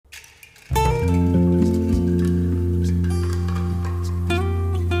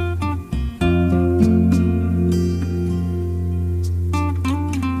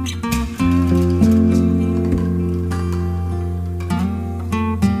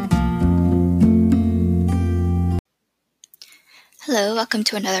Hello, welcome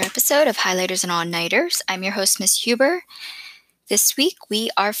to another episode of Highlighters and All-Nighters. I'm your host, Miss Huber. This week we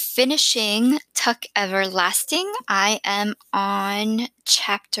are finishing Tuck Everlasting. I am on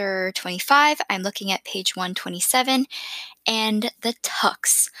chapter 25. I'm looking at page 127. And the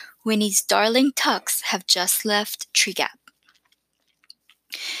Tucks, Winnie's darling Tucks, have just left Treegap.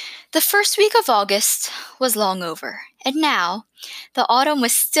 The first week of August was long over, and now the autumn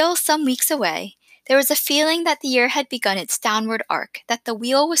was still some weeks away. There was a feeling that the year had begun its downward arc, that the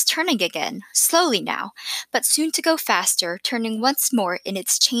wheel was turning again, slowly now, but soon to go faster, turning once more in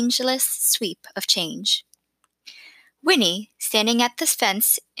its changeless sweep of change. Winnie, standing at the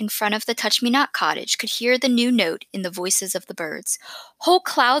fence in front of the Touch-Me-Not cottage, could hear the new note in the voices of the birds. Whole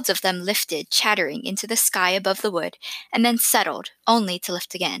clouds of them lifted, chattering, into the sky above the wood, and then settled, only to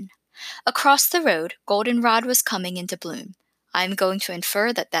lift again. Across the road, goldenrod was coming into bloom. I'm going to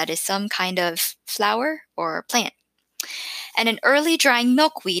infer that that is some kind of flower or plant. And an early drying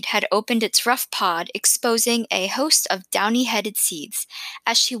milkweed had opened its rough pod, exposing a host of downy-headed seeds.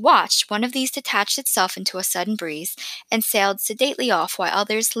 As she watched, one of these detached itself into a sudden breeze and sailed sedately off, while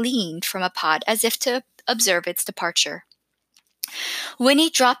others leaned from a pod as if to observe its departure. Winnie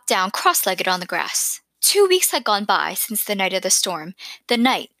dropped down cross-legged on the grass. 2 weeks had gone by since the night of the storm, the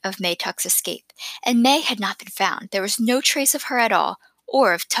night of May Tuck's escape, and May had not been found. There was no trace of her at all,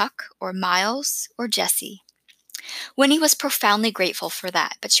 or of Tuck, or Miles, or Jessie. Winnie was profoundly grateful for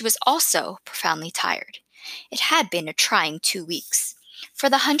that, but she was also profoundly tired. It had been a trying 2 weeks. For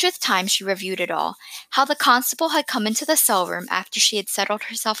the 100th time she reviewed it all, how the constable had come into the cell room after she had settled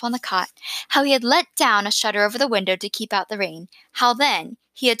herself on the cot, how he had let down a shutter over the window to keep out the rain, how then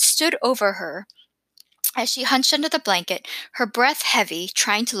he had stood over her as she hunched under the blanket, her breath heavy,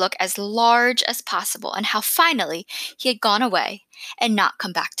 trying to look as large as possible, and how finally he had gone away and not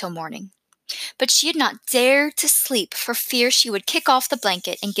come back till morning. But she had not dared to sleep for fear she would kick off the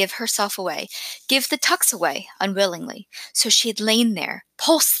blanket and give herself away, give the Tucks away, unwillingly. So she had lain there,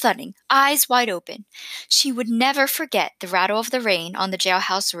 pulse thudding, eyes wide open. She would never forget the rattle of the rain on the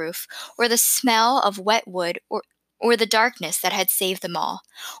jailhouse roof, or the smell of wet wood, or the darkness that had saved them all,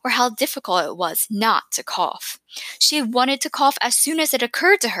 or how difficult it was not to cough. She had wanted to cough as soon as it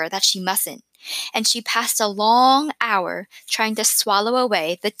occurred to her that she mustn't, and she passed a long hour trying to swallow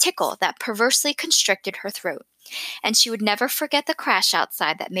away the tickle that perversely constricted her throat. And she would never forget the crash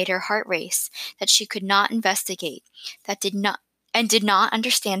outside that made her heart race, that she could not investigate, that did not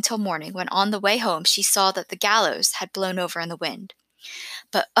understand till morning, when on the way home she saw that the gallows had blown over in the wind.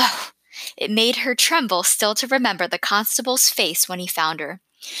 But oh, it made her tremble still to remember the constable's face when he found her.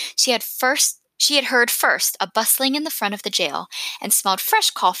 She had heard first a bustling in the front of the jail, and smelled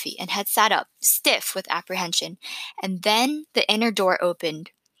fresh coffee, and had sat up, stiff with apprehension. And then the inner door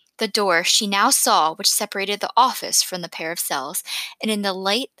opened, the door she now saw which separated the office from the pair of cells, and in the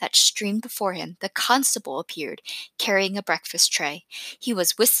light that streamed before him, the constable appeared, carrying a breakfast tray. He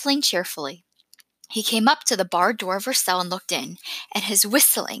was whistling cheerfully. He came up to the barred door of her cell and looked in, and his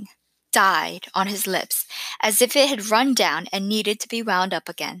whistling died on his lips, as if it had run down and needed to be wound up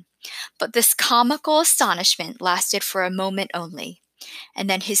again. But this comical astonishment lasted for a moment only, and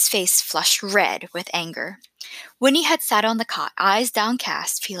then his face flushed red with anger. Winnie had sat on the cot, eyes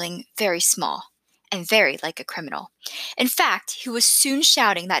downcast, feeling very small, and very like a criminal. In fact, he was soon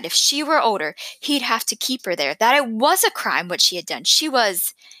shouting that if she were older, he'd have to keep her there, that it was a crime what she had done. She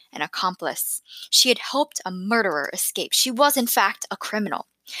was an accomplice. She had helped a murderer escape. She was, in fact, a criminal,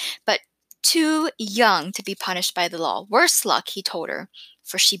 but too young to be punished by the law. Worse luck, he told her,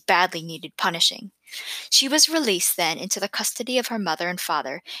 for she badly needed punishing. She was released then into the custody of her mother and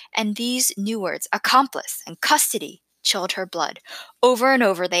father, and these new words, accomplice and custody, chilled her blood. Over and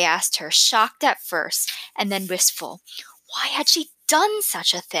over they asked her, shocked at first, and then wistful. Why had she done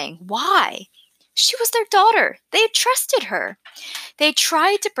such a thing? Why? She was their daughter. They had trusted her. They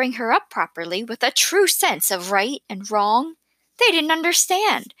tried to bring her up properly with a true sense of right and wrong. They didn't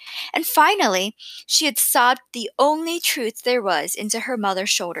understand. And finally, she had sobbed the only truth there was into her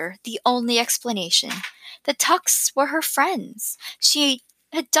mother's shoulder, the only explanation. The Tucks were her friends. She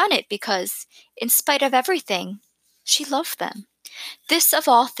had done it because, in spite of everything, she loved them. This of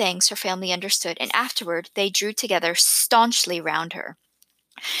all things her family understood, and afterward they drew together staunchly round her.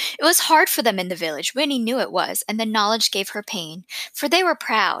 It was hard for them in the village. Winnie knew it was, and the knowledge gave her pain, for they were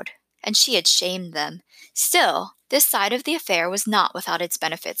proud, and she had shamed them. Still, this side of the affair was not without its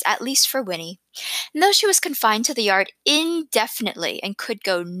benefits, at least for Winnie. And though she was confined to the yard indefinitely and could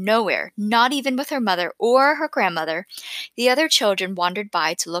go nowhere, not even with her mother or her grandmother, the other children wandered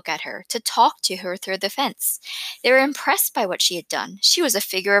by to look at her, to talk to her through the fence. They were impressed by what she had done. She was a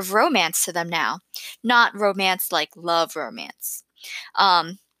figure of romance to them now, not romance like love romance.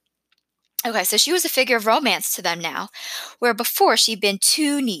 Okay, so she was a figure of romance to them now, where before she'd been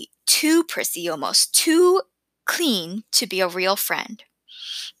too neat, too prissy almost, too clean to be a real friend.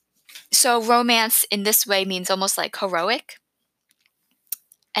 So romance in this way means almost like heroic.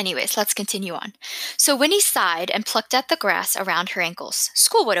 Anyways, let's continue on. So Winnie sighed and plucked at the grass around her ankles.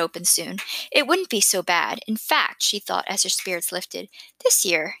 School would open soon. It wouldn't be so bad. In fact, she thought as her spirits lifted, this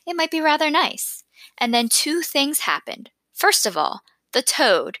year it might be rather nice. And then two things happened. First of all, the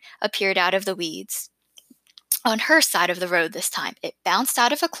toad appeared out of the weeds. On her side of the road this time, it bounced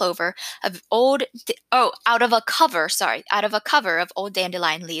out of a cover of old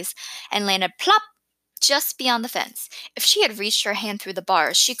dandelion leaves and landed plop just beyond the fence. If she had reached her hand through the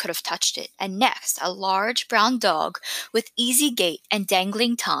bars, she could have touched it. And next, a large brown dog with easy gait and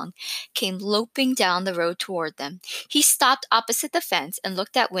dangling tongue came loping down the road toward them. He stopped opposite the fence and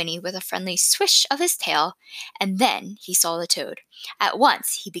looked at Winnie with a friendly swish of his tail, and then he saw the toad. At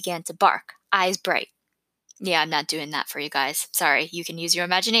once, he began to bark, eyes bright. Yeah, I'm not doing that for you guys. Sorry, you can use your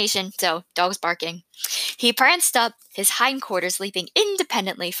imagination. So, dog's barking. He pranced up, his hindquarters leaping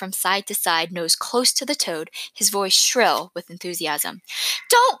independently from side to side, nose close to the toad, his voice shrill with enthusiasm.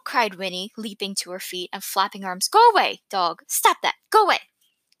 Don't! Cried Winnie, leaping to her feet and flapping her arms. Go away, dog! Stop that! Go away!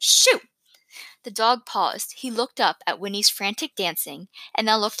 Shoo! The dog paused. He looked up at Winnie's frantic dancing, and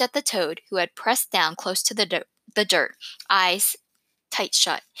then looked at the toad, who had pressed down close to the dirt, eyes tight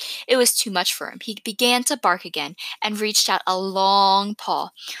shut. It was too much for him. He began to bark again and reached out a long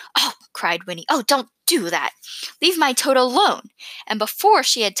paw. Oh, cried Winnie. Oh, don't do that. Leave my toad alone. And before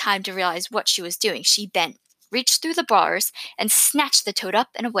she had time to realize what she was doing, she bent, reached through the bars, and snatched the toad up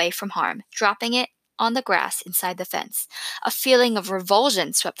and away from harm, dropping it on the grass inside the fence. A feeling of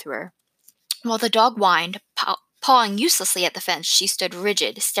revulsion swept through her. While the dog whined, pawing uselessly at the fence, she stood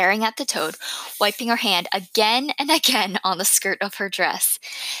rigid, staring at the toad, wiping her hand again and again on the skirt of her dress.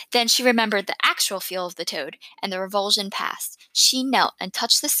 Then she remembered the actual feel of the toad, and the revulsion passed. She knelt and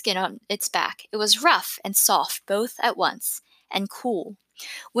touched the skin on its back. It was rough and soft both at once, and cool.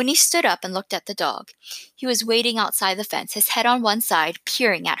 Winnie stood up and looked at the dog. He was waiting outside the fence, his head on one side,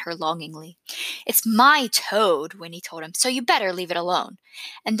 peering at her longingly. It's my toad, Winnie told him, so you better leave it alone.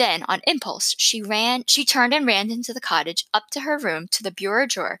 And then, on impulse, she turned and ran into the cottage, up to her room, to the bureau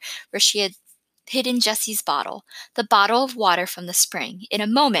drawer, where she had hidden Jessie's bottle, the bottle of water from the spring. In a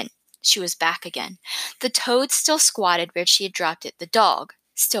moment, she was back again. The toad still squatted where she had dropped it. The dog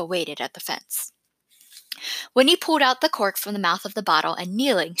still waited at the fence. Winnie pulled out the cork from the mouth of the bottle, and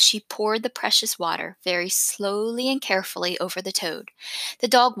kneeling, she poured the precious water very slowly and carefully over the toad. The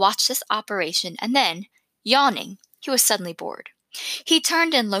dog watched this operation, and then, yawning, he was suddenly bored. He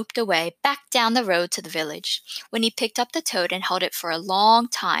turned and loped away, back down the road to the village. Winnie picked up the toad and held it for a long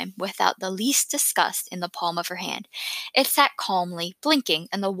time without the least disgust in the palm of her hand. It sat calmly, blinking,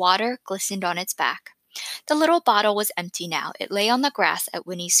 and the water glistened on its back. The little bottle was empty now. It lay on the grass at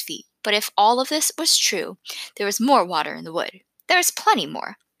Winnie's feet. But if all of this was true, there was more water in the wood. There was plenty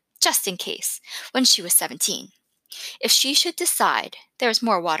more, just in case, when she was 17. If she should decide, there was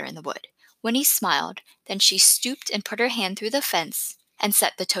more water in the wood. Winnie smiled. Then she stooped and put her hand through the fence and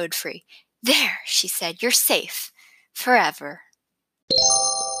set the toad free. There, she said, you're safe. Forever.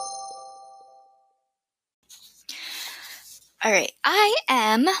 All right, I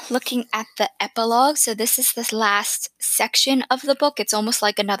am looking at the epilogue. So this is the last section of the book. It's almost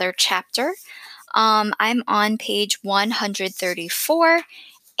like another chapter. I'm on page 134,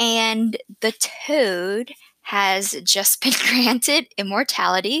 and the toad has just been granted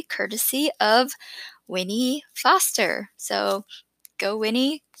immortality courtesy of Winnie Foster. So go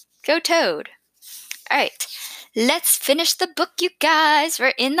Winnie, go Toad. All right, let's finish the book, you guys.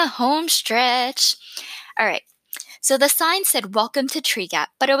 We're in the home stretch. All right. So the sign said, "Welcome to Tree Gap,"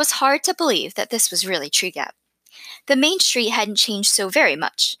 but it was hard to believe that this was really Tree Gap. The main street hadn't changed so very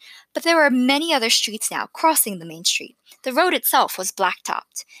much, but there were many other streets now crossing the main street. The road itself was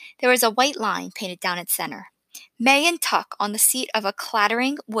black-topped. There was a white line painted down its center. May and Tuck, on the seat of a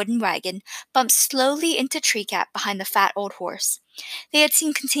clattering wooden wagon, bumped slowly into Tree Gap behind the fat old horse. They had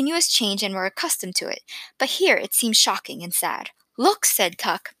seen continuous change and were accustomed to it, but here it seemed shocking and sad. "Look," said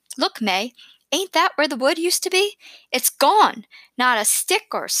Tuck. "Look, May. Ain't that where the wood used to be? It's gone. Not a stick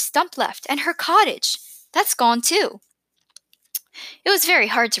or stump left. And her cottage. That's gone too." It was very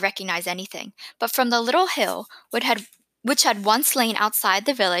hard to recognize anything, but from the little hill, which had once lain outside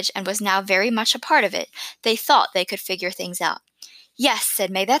the village and was now very much a part of it, they thought they could figure things out. "Yes," said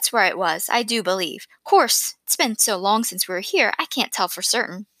May, "that's where it was, I do believe. Course, it's been so long since we were here, I can't tell for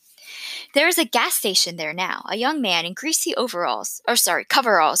certain." There is a gas station there now. A young man in greasy coveralls,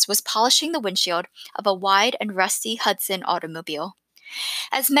 was polishing the windshield of a wide and rusty Hudson automobile.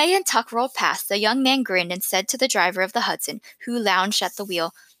 As May and Tuck rolled past, the young man grinned and said to the driver of the Hudson, who lounged at the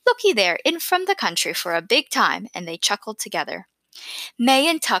wheel, "Looky there, in from the country for a big time," and they chuckled together. May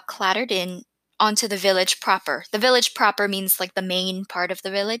and Tuck clattered in onto the village proper. The village proper means like the main part of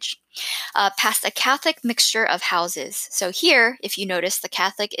the village, past a Catholic mixture of houses. So here, if you notice, the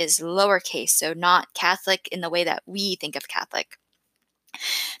Catholic is lowercase, so not Catholic in the way that we think of Catholic.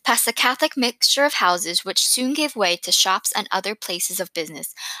 Past a Catholic mixture of houses, which soon gave way to shops and other places of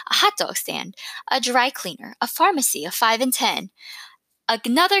business, a hot dog stand, a dry cleaner, a pharmacy, a 5 and 10,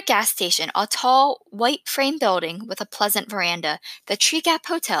 another gas station, a tall, white frame building with a pleasant veranda, the Tree Gap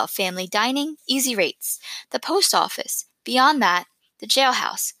Hotel, family dining, easy rates, the post office. Beyond that, the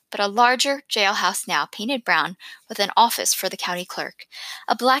jailhouse, but a larger jailhouse now, painted brown, with an office for the county clerk.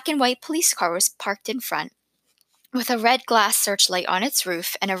 A black and white police car was parked in front, with a red glass searchlight on its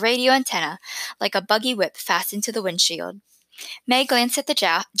roof and a radio antenna, like a buggy whip, fastened to the windshield. May glanced at the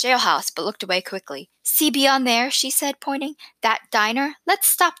jailhouse, but looked away quickly. "See beyond there," she said, pointing. "That diner? Let's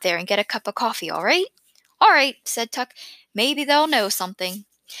stop there and get a cup of coffee, all right?" "All right," said Tuck. "Maybe they'll know something."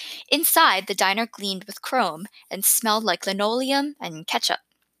 Inside, the diner gleamed with chrome and smelled like linoleum and ketchup.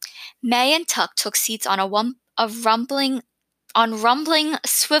 May and Tuck took seats on rumbling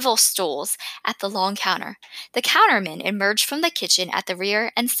swivel stools at the long counter. The counterman emerged from the kitchen at the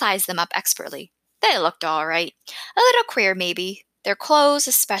rear and sized them up expertly. They looked all right. A little queer, maybe, their clothes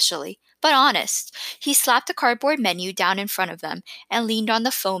especially, but honest. He slapped a cardboard menu down in front of them and leaned on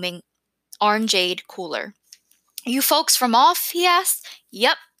the foaming orangeade cooler. "You folks from off?" he asked.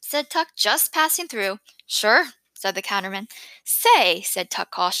 "Yep," said Tuck, "just passing through." "Sure," said the counterman. "Say," said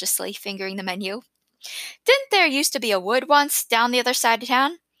Tuck cautiously, fingering the menu, "didn't there used to be a wood once down the other side of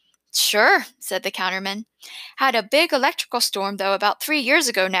town?" "Sure," said the counterman. "Had a big electrical storm, though, about 3 years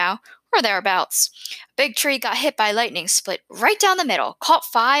ago now, or thereabouts. A big tree got hit by lightning, split right down the middle, caught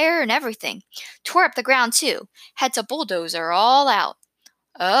fire and everything. Tore up the ground, too. Had to bulldoze her all out."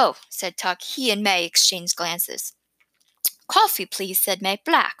 "Oh," said Tuck. He and May exchanged glances. "Coffee, please," said May.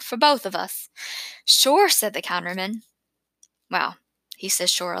 "Black, for both of us." "Sure," said the counterman. Well, he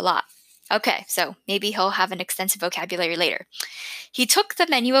says sure a lot. Okay, so maybe he'll have an extensive vocabulary later. He took the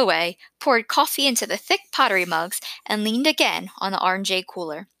menu away, poured coffee into the thick pottery mugs, and leaned again on the orangeade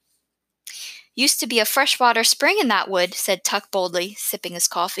cooler. "Used to be a freshwater spring in that wood," said Tuck boldly, sipping his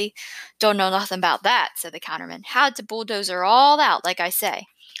coffee. "Don't know nothing about that," said the counterman. "Had to bulldoze her all out, like I say."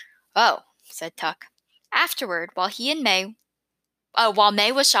 "Oh," said Tuck. Afterward, while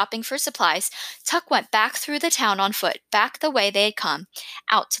May was shopping for supplies, Tuck went back through the town on foot, back the way they had come,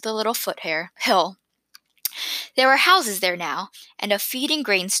 out to the little hill. There were houses there now, and a feed and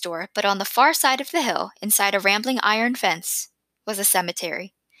grain store, but on the far side of the hill, inside a rambling iron fence, was a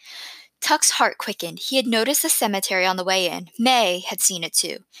cemetery. Tuck's heart quickened. He had noticed the cemetery on the way in. May had seen it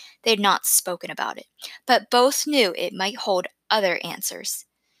too. They had not spoken about it, but both knew it might hold other answers.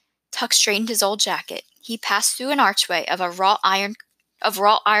 Tuck straightened his old jacket. He passed through an archway of wrought iron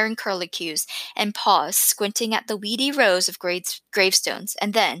curlicues and paused, squinting at the weedy rows of gravestones.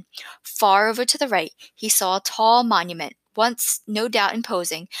 And then, far over to the right, he saw a tall monument, once no doubt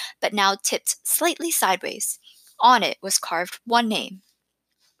imposing, but now tipped slightly sideways. On it was carved one name: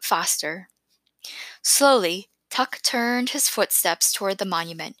 Foster. Slowly, Tuck turned his footsteps toward the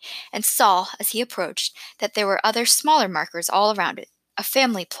monument and saw, as he approached, that there were other smaller markers all around it, a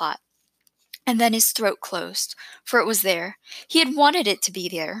family plot. And then his throat closed, for it was there. He had wanted it to be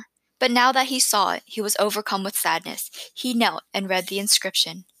there. But now that he saw it, he was overcome with sadness. He knelt and read the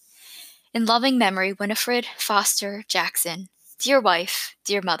inscription. "In loving memory, Winifred Foster Jackson, dear wife,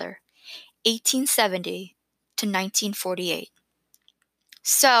 dear mother, 1870 to 1948.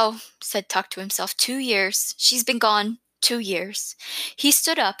 "So," said Tuck to himself, 2 years. She's been gone 2 years. He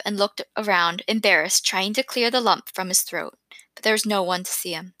stood up and looked around, embarrassed, trying to clear the lump from his throat. But there was no one to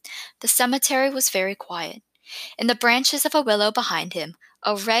see him. The cemetery was very quiet. In the branches of a willow behind him,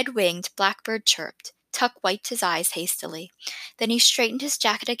 a red-winged blackbird chirped. Tuck wiped his eyes hastily. Then he straightened his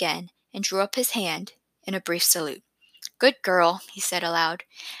jacket again and drew up his hand in a brief salute. "Good girl," he said aloud,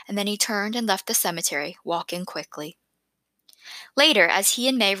 and then he turned and left the cemetery, walking quickly. Later, as he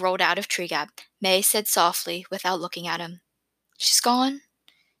and May rolled out of Tree Gap, May said softly, without looking at him, "She's gone?"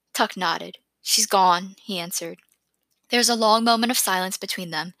 Tuck nodded. "She's gone," he answered. There was a long moment of silence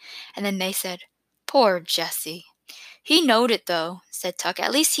between them, and then May said, "Poor Jessie." "He knowed it, though," said Tuck.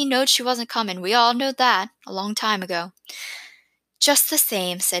 "At least he knowed she wasn't coming. We all knowed that, a long time ago." "Just the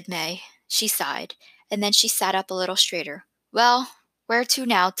same," said May. She sighed, and then she sat up a little straighter. "Well, "Where to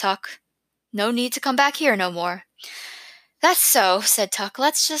now, Tuck? No need to come back here no more." "That's so," said Tuck.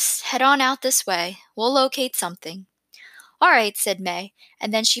 "Let's just head on out this way. We'll locate something." "All right," said May,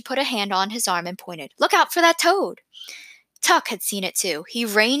 and then she put a hand on his arm and pointed. "Look out for that toad." Tuck had seen it too. He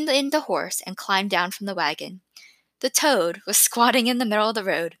reined in the horse and climbed down from the wagon. The toad was squatting in the middle of the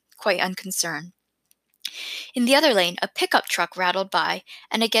road, quite unconcerned. In the other lane, a pickup truck rattled by,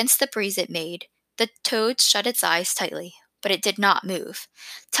 and against the breeze it made, the toad shut its eyes tightly, but it did not move.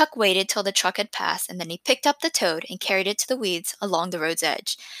 Tuck waited till the truck had passed, and then he picked up the toad and carried it to the weeds along the road's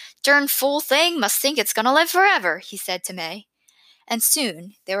edge. "Dern fool thing must think it's gonna live forever," he said to May. And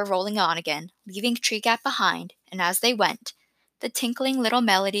soon they were rolling on again, leaving Tree Gap behind, and as they went, the tinkling little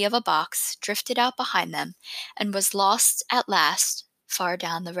melody of a box drifted out behind them and was lost at last far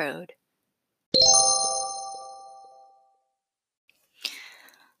down the road.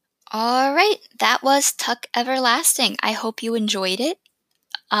 All right, that was Tuck Everlasting. I hope you enjoyed it.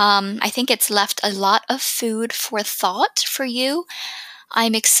 I think it's left a lot of food for thought for you.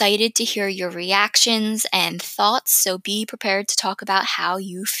 I'm excited to hear your reactions and thoughts, so be prepared to talk about how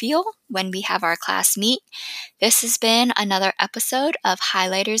you feel when we have our class meet. This has been another episode of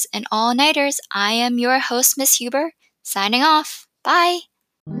Highlighters and All-Nighters. I am your host, Miss Huber, signing off. Bye!